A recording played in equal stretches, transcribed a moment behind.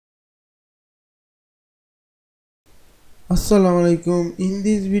Assalamu Walaikum. In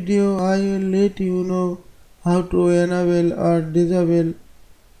this video I will let you know how to enable or disable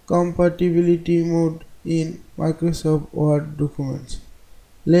compatibility mode in Microsoft Word documents.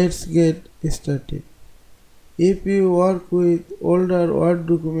 Let's get started. If you work with older Word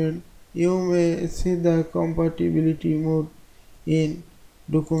document, you may see the compatibility mode in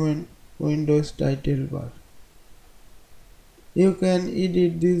document Windows title bar. You can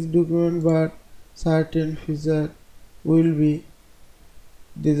edit this document but certain features will be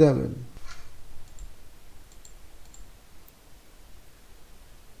disabled.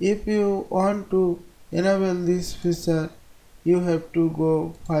 If you want to enable this feature, you have to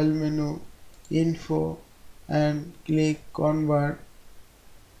go File menu, Info and click Convert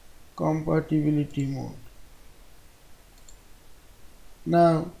Compatibility Mode.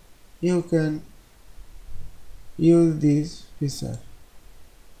 Now you can use this feature.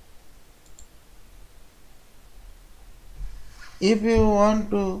 If you want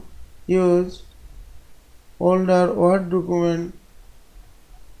to use older Word document,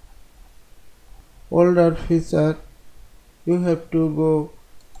 older feature, you have to go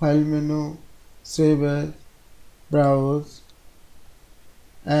File menu, Save as, Browse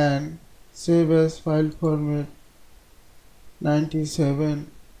and Save as file format 97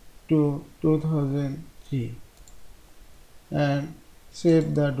 to 2003 and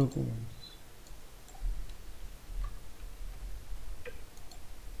save the document.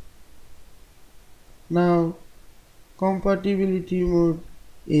 Now compatibility mode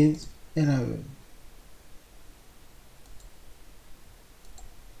is enabled.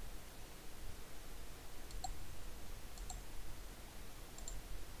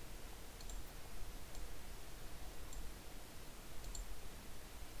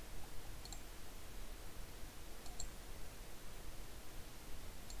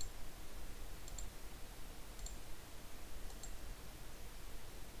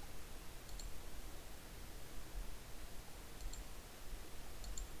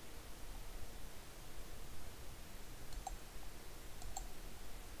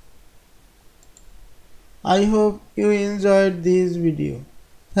 I hope you enjoyed this video.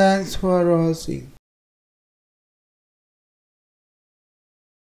 Thanks for watching.